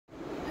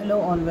Hello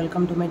और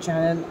welcome to my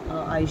channel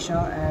Ayesha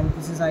and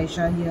this is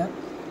Ayesha here.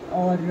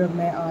 और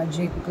मैं आज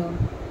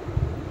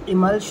एक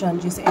इमल्शन,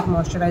 जिसे एक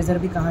मॉइस्चराइज़र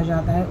भी कहा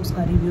जाता है,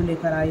 उसका रिव्यू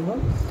लेकर आई हूँ।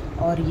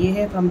 और ये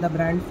है from the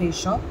brand face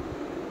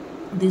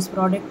shop. This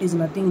product is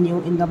nothing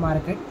new in the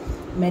market.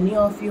 Many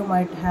of you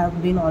might have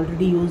been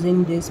already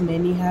using this.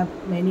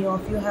 Many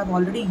of you have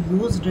already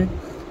used it.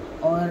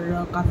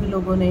 और काफ़ी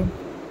लोगों ने,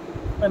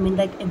 I mean,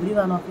 like every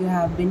one of you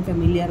have been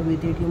familiar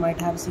with it. You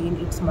might have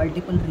seen its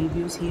multiple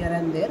reviews here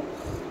and there.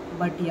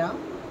 But yeah,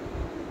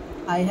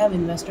 I have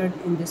invested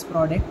in this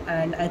product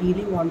and I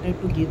really wanted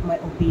to give my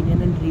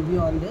opinion and review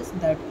on this,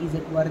 that is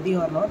it worthy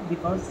or not,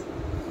 because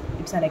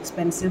it's an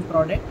expensive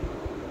product.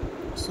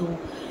 So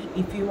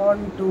if you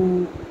want to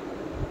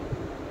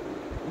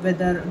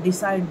whether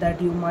decide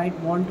that you might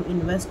want to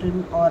invest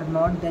in or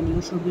not, then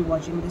you should be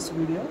watching this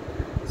video.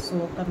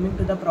 So coming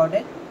to the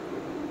product,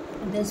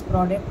 this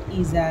product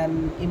is an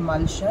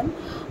emulsion,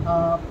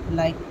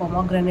 like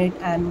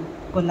pomegranate and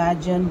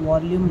collagen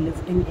volume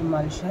lifting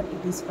emulsion.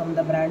 It is from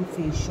the brand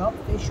Faceshop.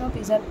 Faceshop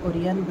is an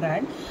Korean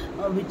brand,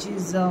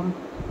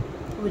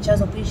 which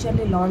has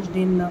officially launched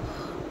in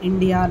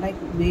India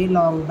like way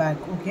long back.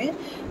 Okay,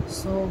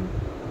 so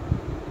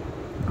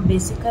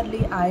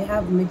basically I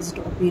have mixed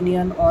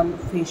opinion on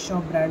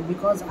Faceshop brand,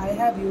 because I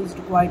have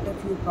used quite a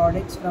few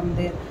products from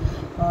their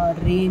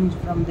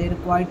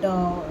quite a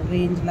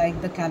range,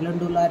 like the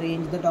Calendula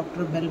range, the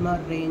Dr. Belmer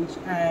range,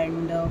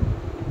 and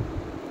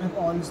I've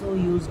also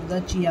used the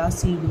chia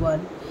seed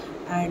one,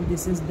 and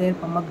this is their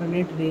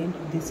pomegranate range.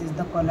 This is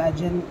the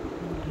collagen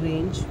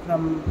range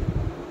from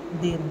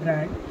their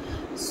brand.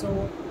 So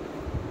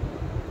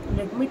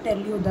let me tell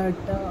you that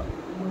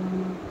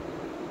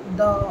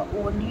the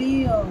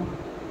only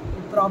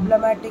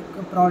problematic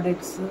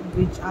products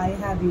which I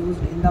have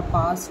used in the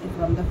past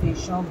from the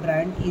Faceshop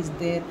brand is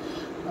their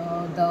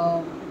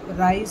the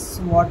rice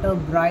water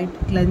bright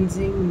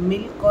cleansing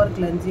milk or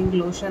cleansing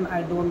lotion.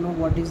 I don't know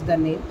what is the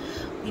name.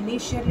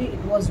 Initially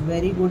it was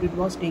very good, it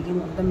was taking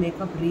off the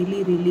makeup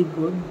really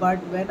good,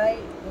 but when I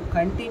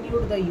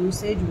continued the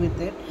usage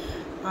with it,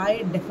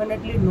 I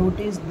definitely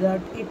noticed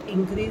that it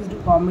increased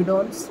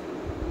comedones.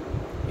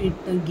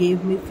 It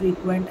gave me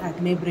frequent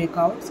acne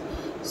breakouts.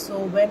 So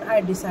when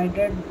I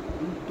decided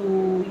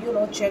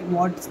to check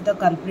what's the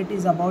culprit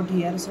is about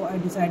here, so I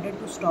decided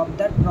to stop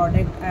that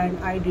product,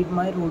 and I did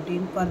my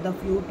routine for the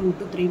few 2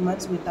 to 3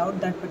 months without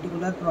that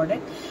particular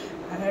product,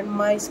 and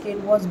my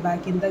skin was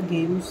back in the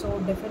game. So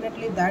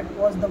definitely that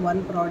was the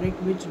one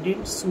product which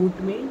didn't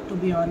suit me, to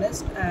be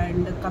honest.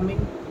 And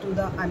coming to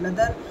the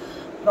another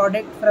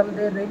product from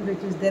their range,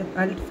 which is their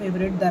cult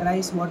favorite, the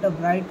rice water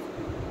bright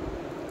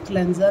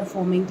cleanser,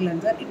 foaming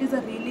cleanser. It is a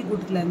really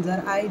good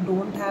cleanser. I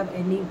don't have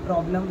any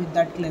problem with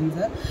that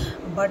cleanser,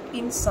 but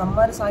in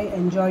summers I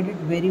enjoyed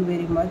it very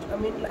much.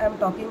 I mean, I'm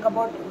talking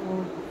about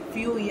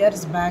few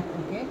years back.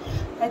 Okay,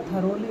 I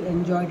thoroughly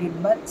enjoyed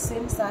it, but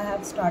since I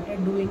have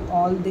started doing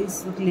all these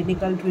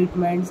clinical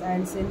treatments,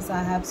 and since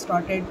I have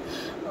started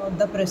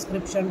the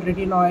prescription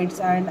retinoids,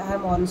 and I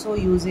am also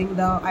using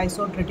the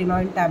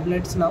isotretinoin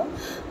tablets now,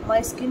 my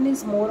skin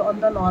is more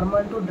on the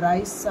normal to dry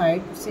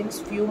side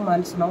since few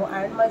months now,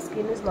 and my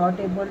skin is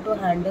not able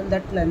to handle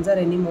that cleanser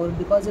anymore,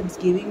 because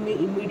it's giving me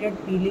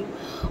immediate peeling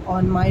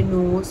on my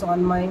nose,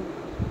 on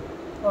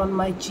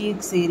my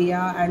cheeks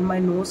area, and my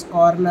nose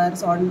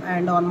corners,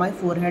 and on my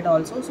forehead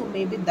also. So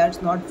maybe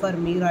that's not for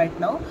me right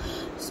now.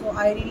 So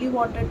I really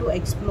wanted to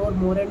explore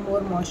more and more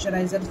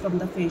moisturizers from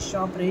the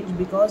Faceshop range,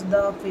 because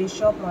the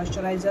Faceshop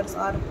moisturizers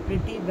are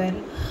pretty well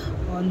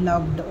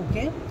loved.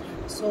 Okay,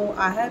 so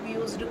I have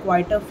used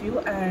quite a few,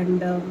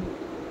 and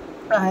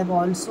I have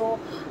also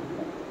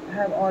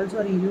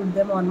reviewed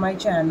them on my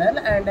channel,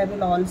 and I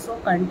will also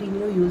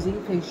continue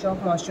using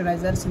Faceshop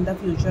moisturizers in the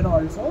future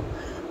also,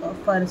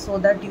 so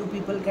that you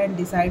people can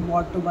decide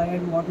what to buy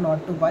and what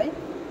not to buy.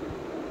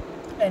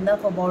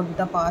 Enough about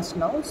the past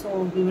now, so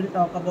we will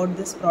talk about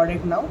this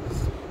product now.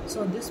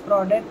 So this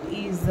product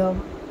is a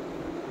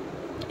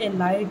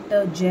light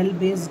gel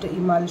based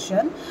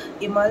emulsion.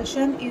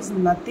 Emulsion is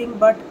nothing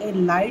but a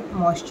light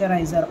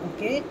moisturizer.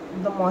 Okay,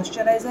 the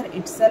moisturizer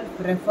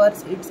itself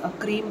refers, it's a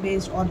cream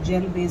based or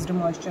gel based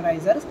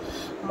moisturizers.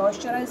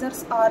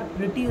 Moisturizers are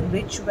pretty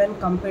rich when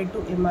compared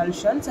to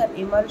emulsions, and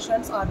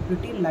emulsions are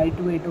pretty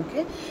lightweight.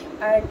 Okay,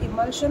 and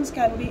emulsions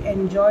can be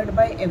enjoyed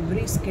by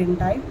every skin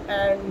type,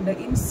 and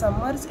in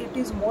summers it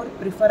is more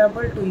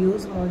preferable to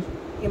use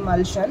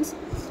emulsions,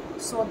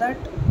 so that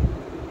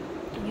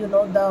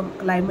the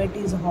climate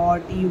is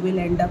hot, you will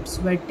end up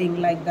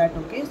sweating like that.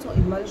 Okay, so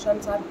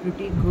emulsions are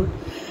pretty good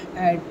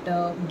at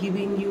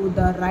giving you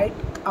the right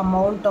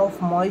amount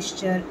of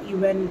moisture,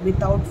 even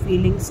without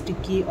feeling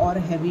sticky or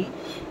heavy,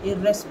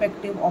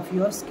 irrespective of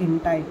your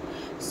skin type.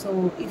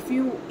 So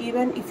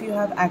even if you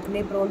have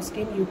acne prone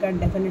skin, you can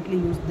definitely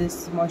use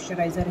this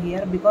moisturizer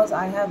here, because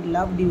I have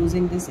loved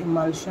using this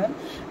emulsion,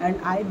 and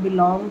I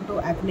belong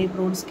to acne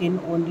prone skin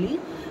only.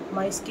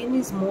 My skin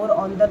is more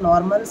on the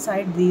normal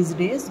side these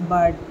days,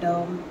 but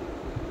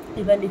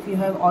Even if you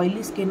have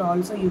oily skin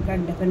also, you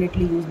can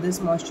definitely use this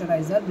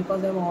moisturizer,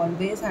 because I've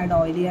always had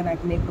oily and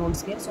acne prone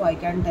skin, so I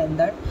can tell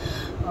that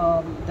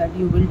that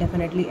you will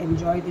definitely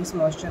enjoy this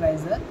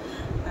moisturizer.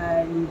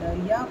 And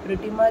yeah,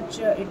 pretty much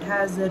it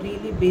has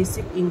really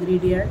basic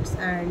ingredients,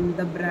 and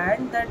the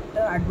brand that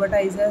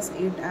advertises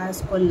it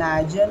as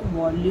collagen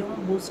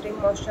volume boosting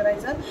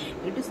moisturizer,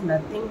 it is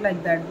nothing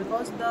like that,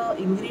 because the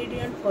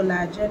ingredient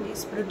collagen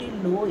is pretty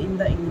low in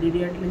the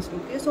ingredient list.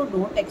 Okay, so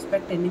don't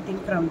expect anything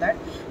from that.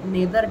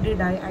 Neither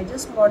did I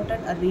just wanted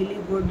a really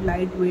good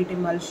lightweight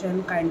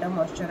emulsion kind of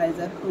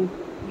moisturizer to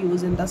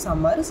use in the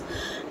summers.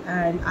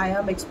 And I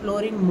am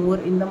exploring more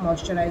in the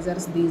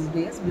moisturizers these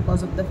days,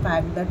 because of the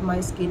fact that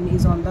my skin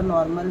is on the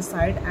normal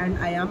side, and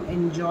I am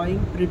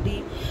enjoying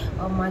pretty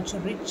much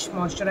rich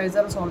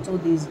moisturizers also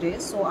these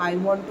days. So I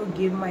want to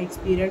give my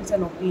experience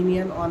and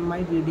opinion on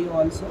my video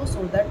also,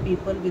 so that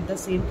people with the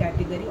same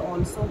category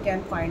also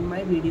can find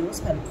my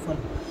videos helpful.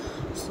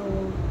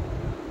 So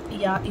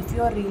yeah, if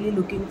you are really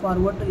looking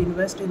forward to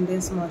invest in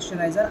this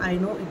moisturizer, I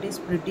know it is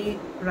pretty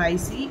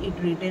pricey. It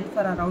retails for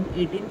around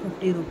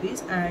 1850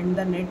 rupees, and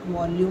the net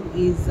volume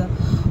is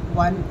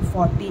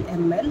 140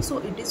 ml, so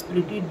it is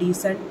pretty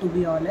decent, to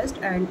be honest.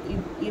 And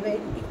even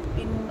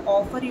if in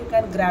offer, you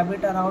can grab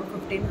it around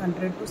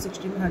 1500 to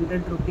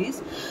 1600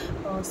 rupees.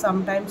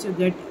 Sometimes you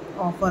get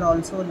offer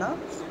also la.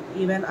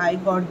 Even I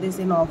got this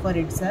in offer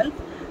itself.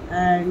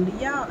 And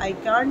yeah, I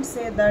can't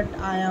say that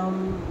I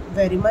am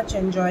very much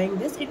enjoying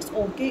this. It's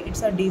okay,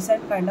 it's a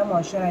decent kind of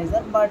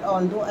moisturizer, but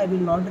although I will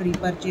not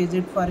repurchase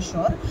it for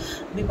sure,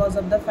 because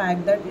of the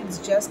fact that it's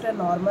just a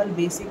normal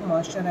basic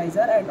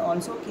moisturizer. And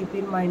also keep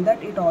in mind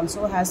that it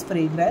also has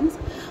fragrance.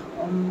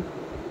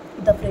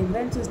 The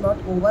fragrance is not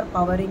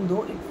overpowering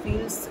though. It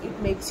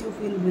makes you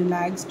feel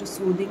relaxed,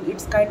 soothing.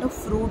 It's kind of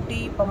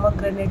fruity,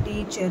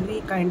 pomegranate,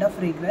 cherry kind of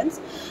fragrance.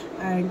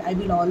 And I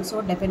will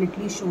also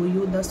definitely show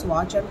you the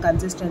swatch and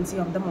consistency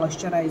of the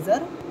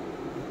moisturizer.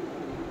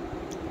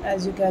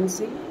 As you can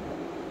see,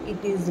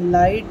 it is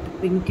light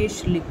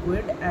pinkish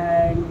liquid,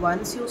 and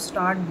once you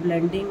start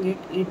blending it,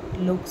 it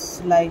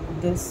looks like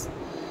this.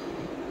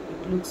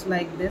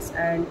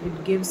 And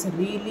it gives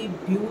really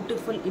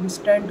beautiful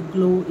instant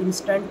glow,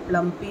 instant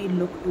plumpy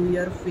look to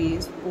your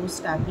face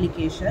post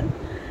application.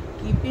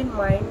 Keep in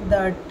mind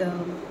that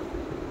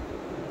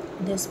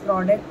this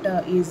product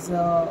is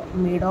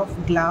made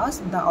of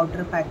glass. The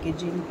outer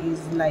packaging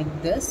is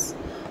like this.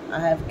 I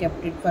have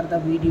kept it for the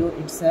video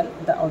itself.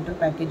 The outer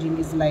packaging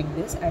is like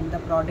this, and the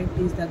product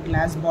is the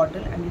glass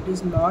bottle, and it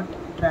is not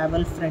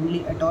travel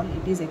friendly at all.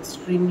 It is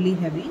extremely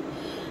heavy.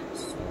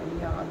 So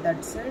yeah,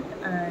 that's it.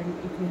 And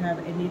if you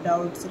have any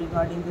doubts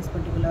regarding this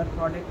particular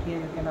product here,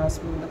 you can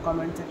ask me in the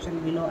comment section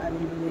below. I will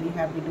be very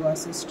happy to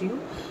assist you.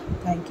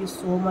 Thank you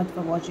so much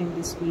for watching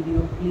this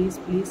video.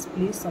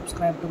 Please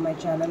subscribe to my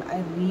channel.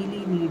 I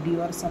really need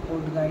your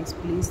support, guys.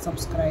 Please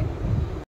subscribe.